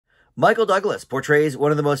Michael Douglas portrays one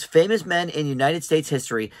of the most famous men in United States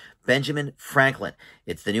history, Benjamin Franklin.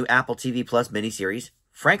 It's the new Apple TV Plus miniseries,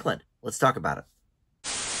 Franklin. Let's talk about it.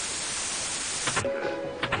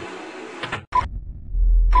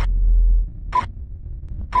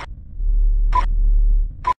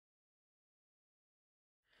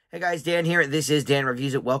 Hey guys, Dan here. This is Dan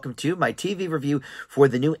Reviews It. Welcome to my TV review for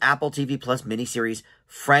the new Apple TV Plus miniseries,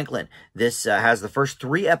 Franklin. This has the first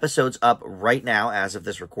 3 episodes up right now as of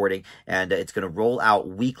this recording, and it's going to roll out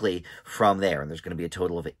weekly from there. And there's going to be a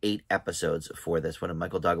total of 8 episodes for this one. And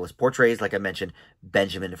Michael Douglas portrays, like I mentioned,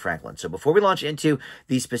 Benjamin Franklin. So before we launch into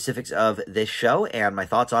the specifics of this show and my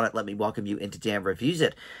thoughts on it, let me welcome you into Dan Reviews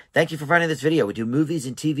It. Thank you for finding this video. We do movies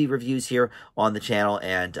and TV reviews here on the channel,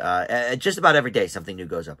 and just about every day something new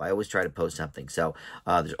goes up. I always try to post something. So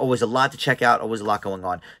there's always a lot to check out, always a lot going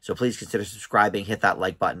on. So please consider subscribing, hit that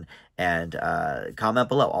like button, and comment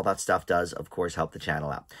below. All that stuff does, of course, help the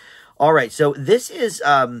channel out. All right, so this is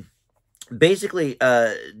basically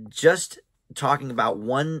just talking about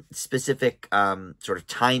one specific sort of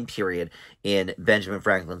time period in Benjamin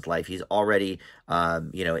Franklin's life. He's already,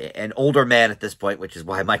 an older man at this point, which is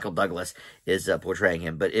why Michael Douglas is portraying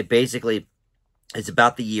him. But it basically... it's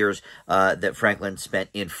about the years that Franklin spent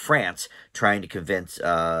in France trying to convince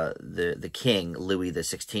the king, Louis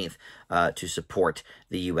XVI, to support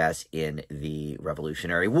the U.S. in the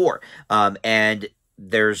Revolutionary War. And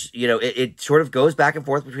there's, it sort of goes back and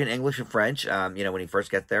forth between English and French. When he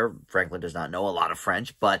first gets there, Franklin does not know a lot of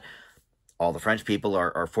French, but all the French people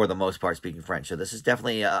are for the most part, speaking French. So this is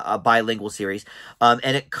definitely a bilingual series.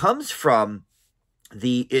 And it comes from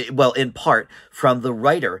in part from the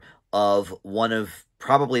writer of one of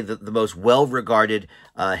probably the most well-regarded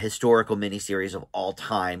historical miniseries of all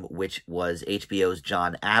time, which was HBO's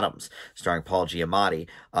John Adams, starring Paul Giamatti,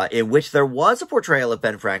 in which there was a portrayal of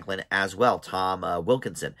Ben Franklin as well. Tom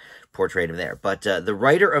Wilkinson portrayed him there. But the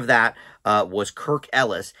writer of that was Kirk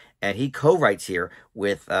Ellis, and he co-writes here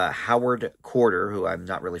with Howard Corder, who I'm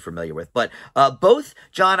not really familiar with. But both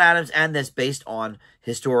John Adams and this based on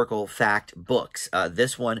historical fact books.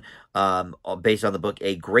 This one based on the book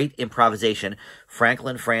A Great Improvisation,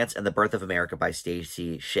 Franklin, France, and the Birth of America by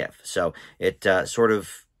Stacy Schiff. So it sort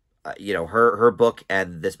of... her book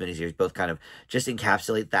and this miniseries both kind of just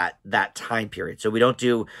encapsulate that time period. So we don't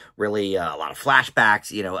do really a lot of flashbacks,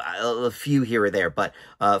 a few here or there, but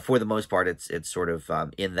for the most part, it's sort of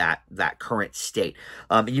in that current state.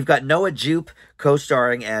 You've got Noah Jupe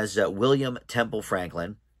co-starring as William Temple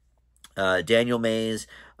Franklin, Daniel Mays,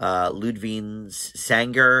 Ludwig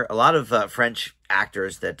Sanger, a lot of French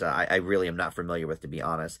actors that I really am not familiar with, to be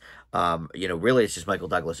honest. Really it's just Michael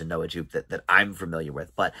Douglas and Noah Jupe that I'm familiar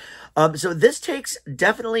with. But so this takes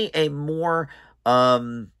definitely a more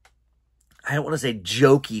I don't want to say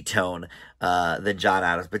jokey tone than John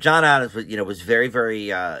Adams, but John Adams was very,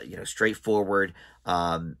 very straightforward,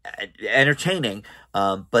 entertaining.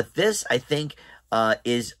 But this, I think,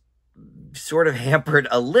 is sort of hampered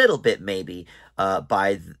a little bit maybe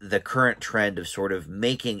by the current trend of sort of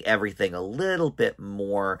making everything a little bit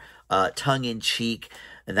more tongue-in-cheek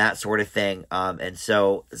and that sort of thing. And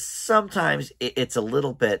so sometimes it's a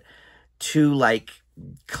little bit too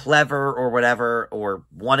clever or whatever, or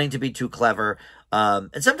wanting to be too clever.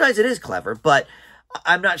 And sometimes it is clever, but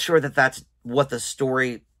I'm not sure that that's what the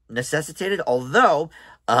story necessitated. Although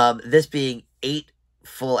this being 8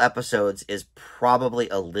 full episodes is probably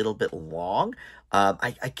a little bit long.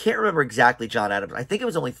 I can't remember exactly John Adams. I think it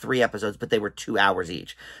was only 3 episodes, but they were 2 hours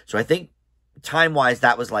each. So I think time-wise,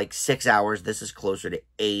 that was 6 hours. This is closer to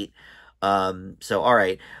 8. So, all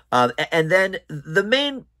right. And then the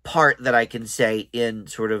main part that I can say in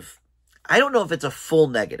sort of, I don't know if it's a full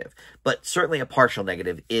negative, but certainly a partial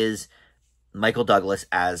negative, is Michael Douglas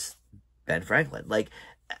as Ben Franklin.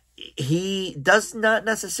 He does not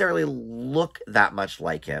necessarily look that much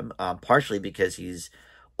like him, partially because he's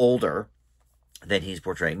older than he's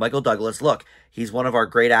portraying. Michael Douglas, look, he's one of our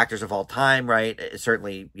great actors of all time, right?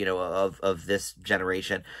 Certainly, of this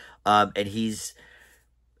generation. And he's,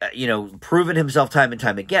 proven himself time and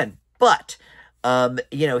time again. But,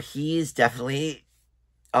 he's definitely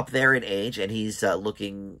up there in age, and he's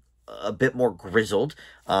looking a bit more grizzled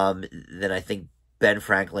than I think Ben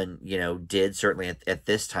Franklin, did, certainly at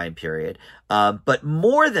this time period. But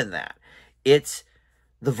more than that, it's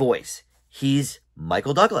the voice. He's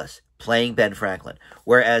Michael Douglas playing Ben Franklin.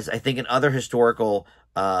 Whereas I think in other historical,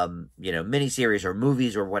 miniseries or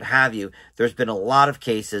movies or what have you, there's been a lot of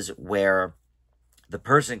cases where the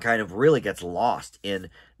person kind of really gets lost in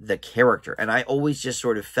the character. And I always just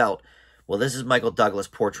sort of felt well, this is Michael Douglas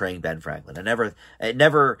portraying Ben Franklin. It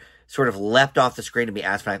never sort of leapt off the screen to me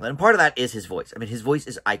as Franklin. And part of that is his voice. I mean, his voice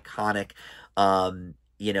is iconic.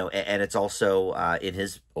 You know, and it's also in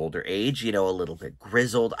his older age, you know, a little bit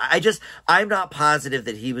grizzled. I'm not positive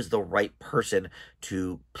that he was the right person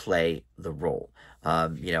to play the role.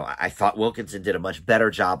 You know, I thought Wilkinson did a much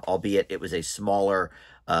better job, albeit it was a smaller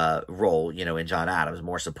role, you know, in John Adams,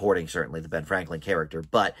 more supporting certainly the Ben Franklin character.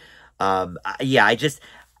 But yeah,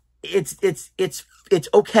 it's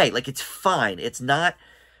okay. Like, it's fine. It's not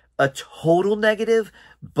a total negative,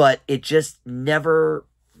 but it just never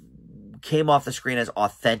came off the screen as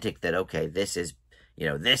authentic that, okay, this is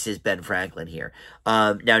Ben Franklin here.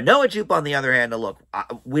 Now, Noah Jupe, on the other hand, look,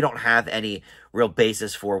 we don't have any real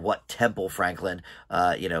basis for what Temple Franklin,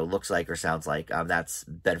 you know, looks like or sounds like. That's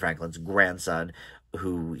Ben Franklin's grandson,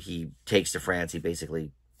 who he takes to France. He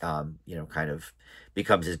basically, you know, kind of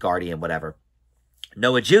becomes his guardian, whatever.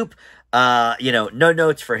 Noah Jupe, you know, no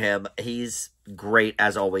notes for him. He's great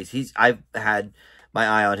as always. I've had my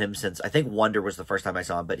eye on him since, I think, Wonder was the first time I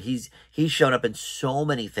saw him, but he's shown up in so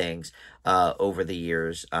many things over the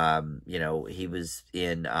years. You know, he was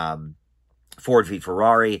in Ford v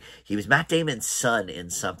Ferrari. He was Matt Damon's son in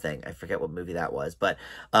something. I forget what movie that was, but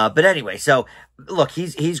anyway, so look,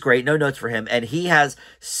 he's great. No notes for him, and he has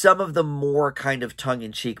some of the more kind of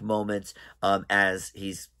tongue-in-cheek moments as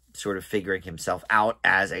he's sort of figuring himself out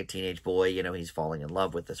as a teenage boy. You know, he's falling in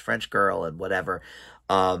love with this French girl and whatever.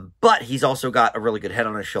 But he's also got a really good head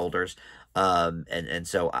on his shoulders. And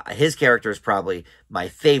so his character is probably my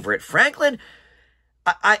favorite. Franklin,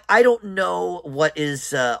 I don't know what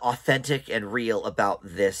is authentic and real about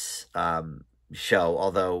this show,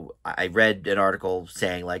 although I read an article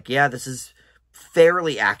saying, like, yeah, this is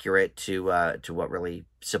fairly accurate to what really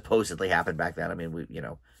supposedly happened back then. I mean, you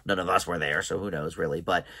know, none of us were there, so who knows, really.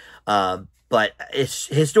 But it's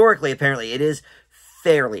historically, apparently, it is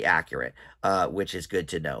fairly accurate, which is good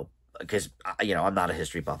to know, because, you know, I'm not a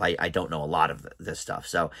history buff. I don't know a lot of this stuff.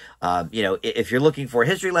 So, you know, if you're looking for a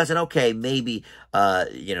history lesson, okay, maybe,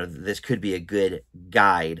 you know, this could be a good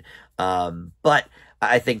guide. But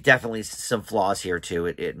I think definitely some flaws here, too.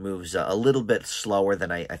 It moves a little bit slower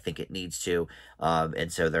than I think it needs to.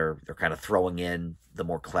 And so they're kind of throwing in the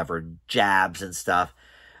more clever jabs and stuff.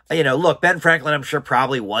 You know, look, Ben Franklin, I'm sure,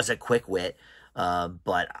 probably was a quick wit.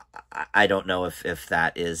 But I don't know if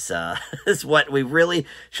that is is what we really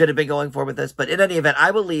should have been going for with this. But in any event,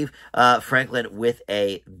 I will leave Franklin with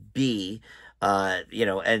a B. You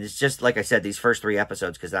know, and it's just, like I said, these first 3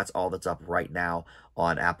 episodes, because that's all that's up right now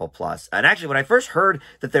on Apple Plus. And actually, when I first heard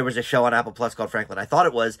that there was a show on Apple Plus called Franklin, I thought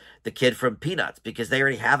it was the kid from Peanuts, because they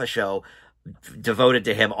already have a show devoted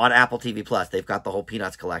to him on Apple TV Plus. They've got the whole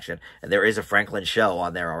Peanuts collection, and there is a Franklin show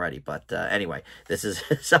on there already. But anyway, this is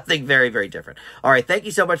something very, very different. All right, thank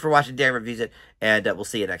you so much for watching Dan Reviews It, and we'll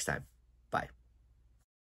see you next time.